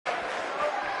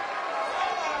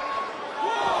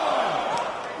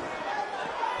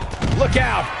Look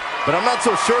out. But I'm not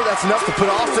so sure that's enough to put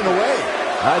Austin away.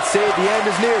 I'd say the end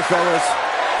is near, fellas.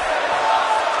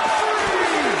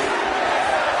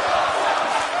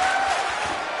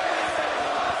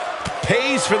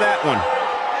 Pays for that one.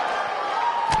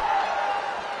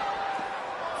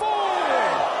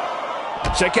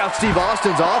 Check out Steve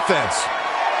Austin's offense.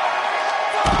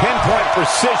 Pinpoint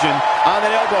precision on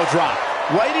that elbow drop.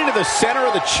 Right into the center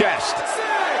of the chest.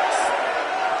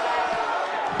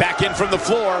 Back in from the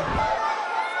floor.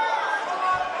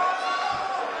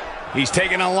 He's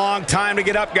taking a long time to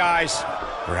get up, guys.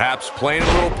 Perhaps playing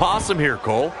a little possum here,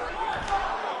 Cole.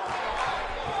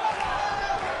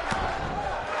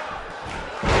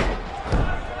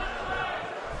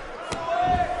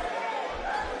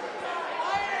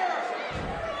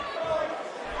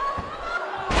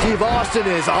 Steve Austin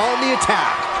is on the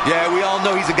attack. Yeah, we all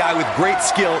know he's a guy with great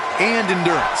skill and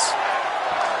endurance.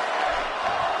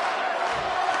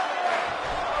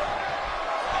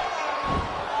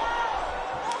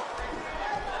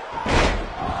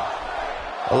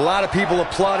 A lot of people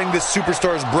applauding this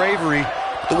superstar's bravery.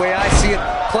 The way I see it,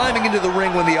 climbing into the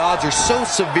ring when the odds are so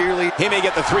severely... He may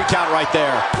get the 3 count right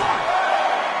there.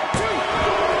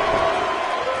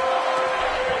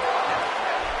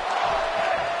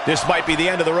 This might be the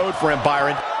end of the road for him,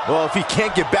 Byron. Well, if he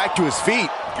can't get back to his feet,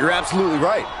 you're absolutely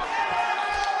right.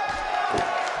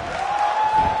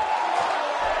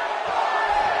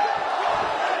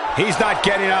 He's not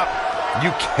getting up.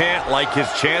 You can't like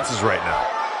his chances right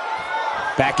now.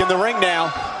 Back in the ring now.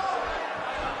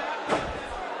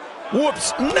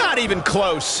 Whoops, not even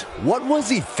close. What was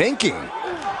he thinking?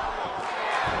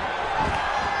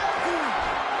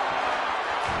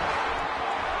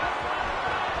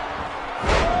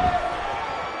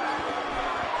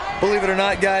 Believe it or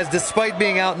not, guys, despite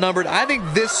being outnumbered, I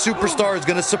think this superstar is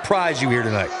going to surprise you here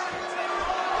tonight.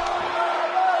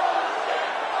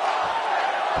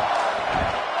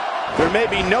 There may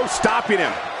be no stopping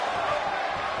him.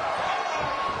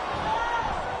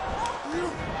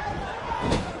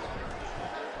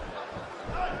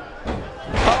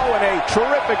 Oh, and a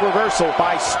terrific reversal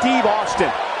by Steve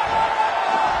Austin.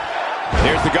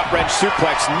 There's the gut-wrench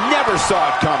suplex. Never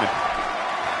saw it coming.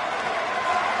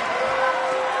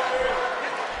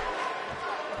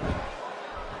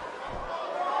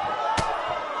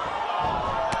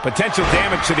 Potential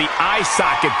damage to the eye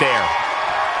socket there.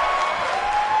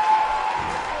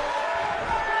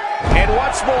 And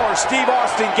once more, Steve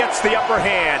Austin gets the upper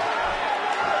hand.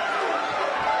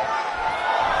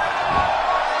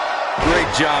 Great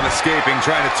job escaping,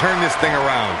 trying to turn this thing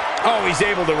around. Oh, he's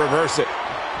able to reverse it.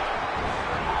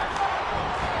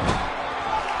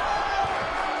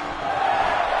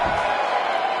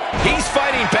 He's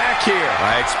fighting back here.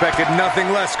 I expected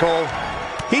nothing less, Cole.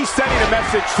 He's sending a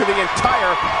message to the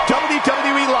entire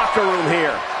WWE locker room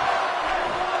here.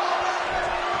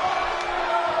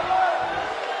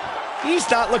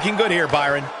 He's not looking good here,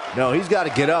 Byron. No, he's got to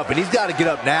get up, and he's got to get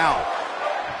up now.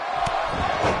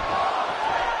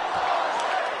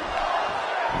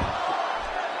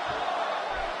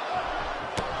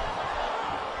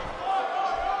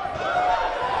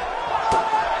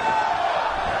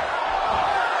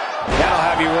 That'll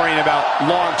have you worrying about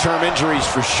long-term injuries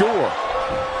for sure.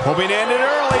 Hoping to end it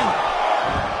early.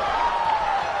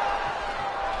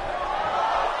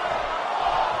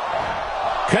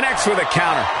 Connects with a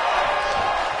counter.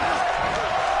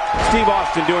 Steve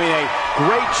Austin doing a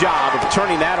great job of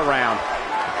turning that around.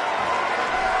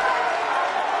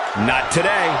 Not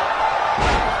today.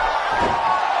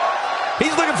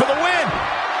 He's looking for the win.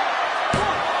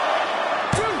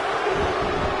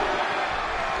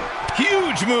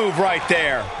 Huge move right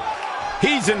there.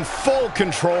 He's in full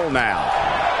control now.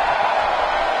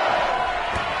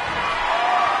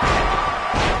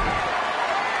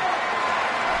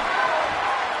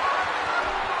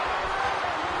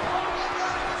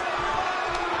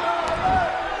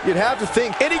 You'd have to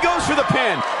think. And he goes for the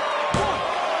pin. 1,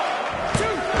 2.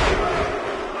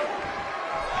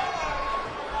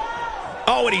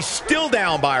 Oh, and he's still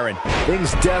down, Byron.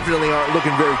 Things definitely aren't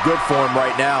looking very good for him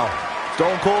right now.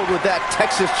 Stone Cold with that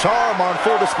Texas charm on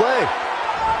full display.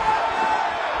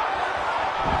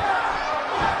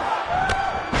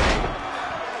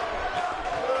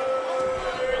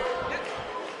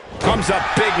 Comes up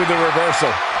big with the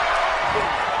reversal.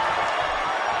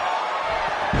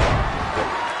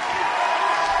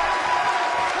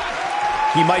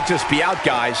 He might just be out,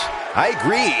 guys. I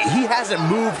agree. He hasn't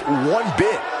moved one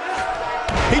bit.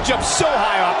 He jumps so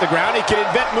high off the ground, he can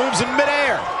invent moves in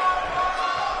midair.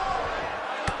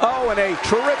 Oh, and a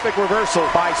terrific reversal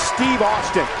by Steve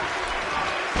Austin.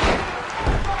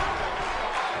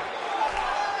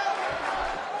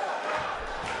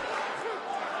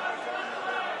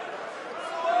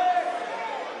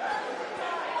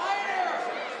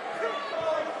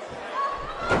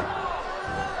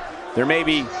 There may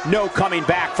be no coming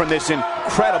back from this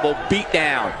incredible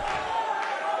beatdown.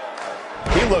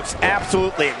 He looks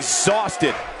absolutely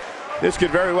exhausted. This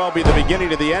could very well be the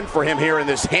beginning of the end for him here in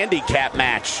this handicap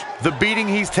match. The beating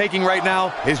he's taking right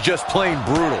now is just plain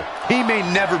brutal. He may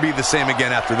never be the same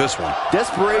again after this one.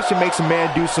 Desperation makes a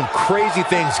man do some crazy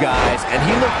things, guys, and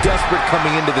he looked desperate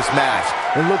coming into this match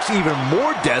and looks even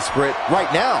more desperate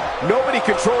right now. Nobody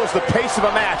controls the pace of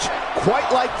a match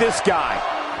quite like this guy.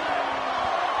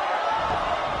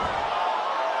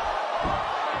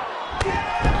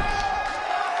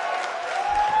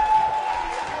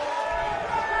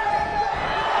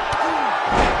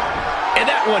 And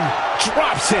that one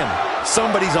drops him.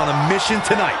 Somebody's on a mission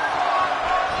tonight.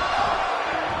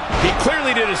 He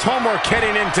clearly did his homework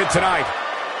heading into tonight.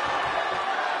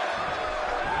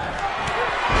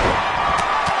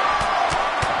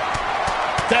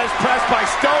 Says pressed by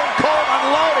Stone Cold,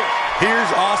 unloaded.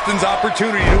 Here's Austin's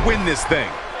opportunity to win this thing.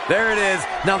 There it is.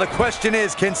 Now the question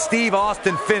is, can Steve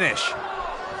Austin finish?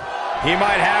 He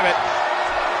might have it.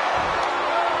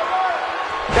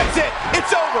 That's it.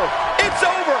 It's over. It's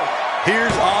over.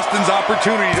 Here's Austin's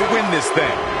opportunity to win this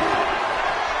thing.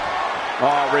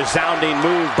 Oh, resounding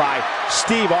move by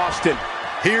Steve Austin.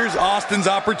 Here's Austin's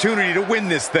opportunity to win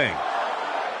this thing.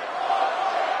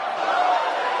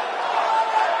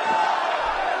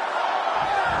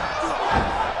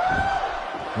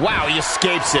 Wow, he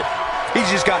escapes it. He's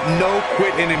just got no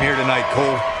quit in him here tonight,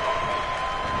 Cole.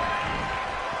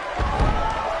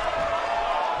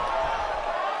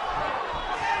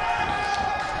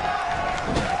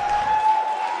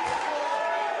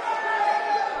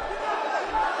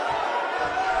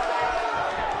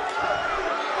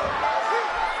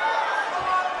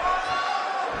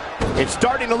 It's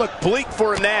starting to look bleak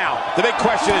for him now. The big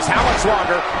question is, how much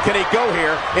longer can he go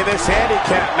here in this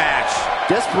handicap match?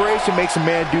 Desperation makes a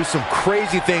man do some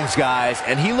crazy things, guys,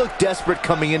 and he looked desperate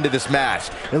coming into this match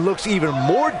and looks even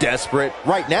more desperate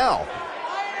right now.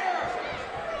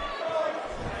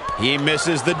 He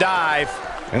misses the dive.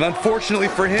 And unfortunately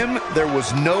for him, there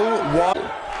was no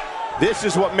water. This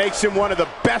is what makes him one of the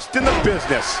best in the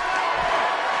business.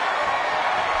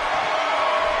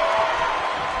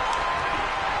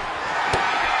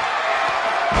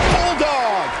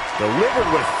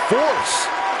 Delivered with force.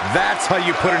 That's how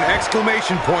you put an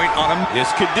exclamation point on him.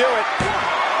 This could do it.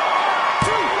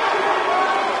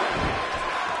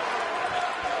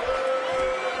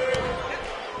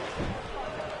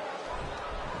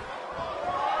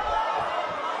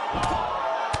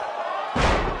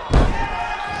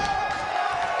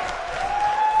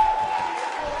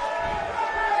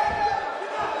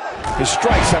 His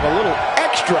strikes have a little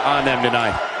extra on them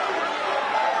tonight.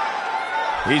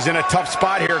 He's in a tough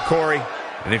spot here, Corey.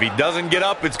 And if he doesn't get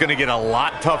up, it's going to get a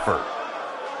lot tougher.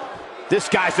 This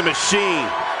guy's a machine.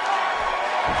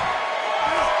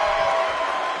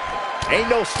 Ain't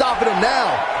no stopping him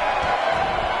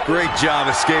now. Great job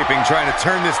escaping, trying to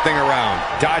turn this thing around.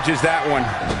 Dodges that one.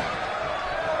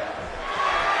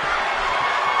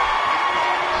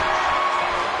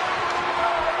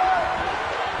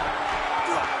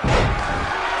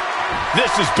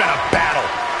 This has been a battle.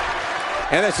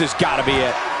 And this has got to be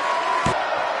it.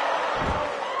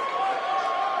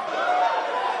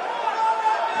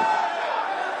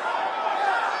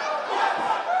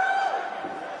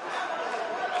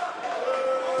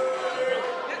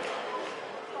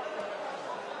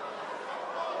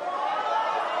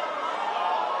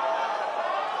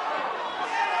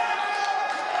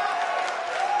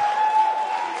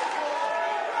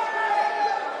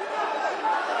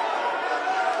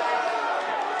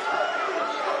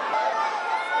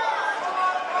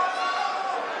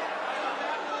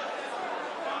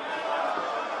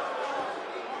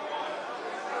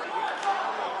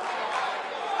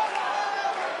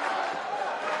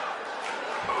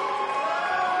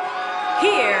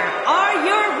 Here are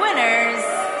your winners,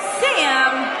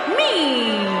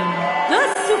 the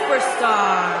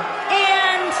Superstar,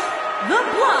 and the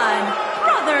Blood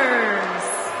Brothers.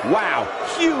 Wow,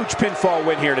 huge pinfall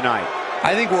win here tonight.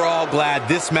 I think we're all glad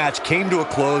this match came to a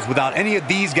close without any of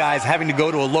these guys having to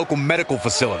go to a local medical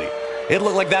facility. It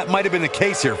looked like that might have been the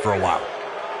case here for a while.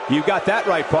 You got that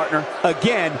right, partner.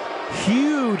 Again,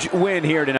 huge win here tonight.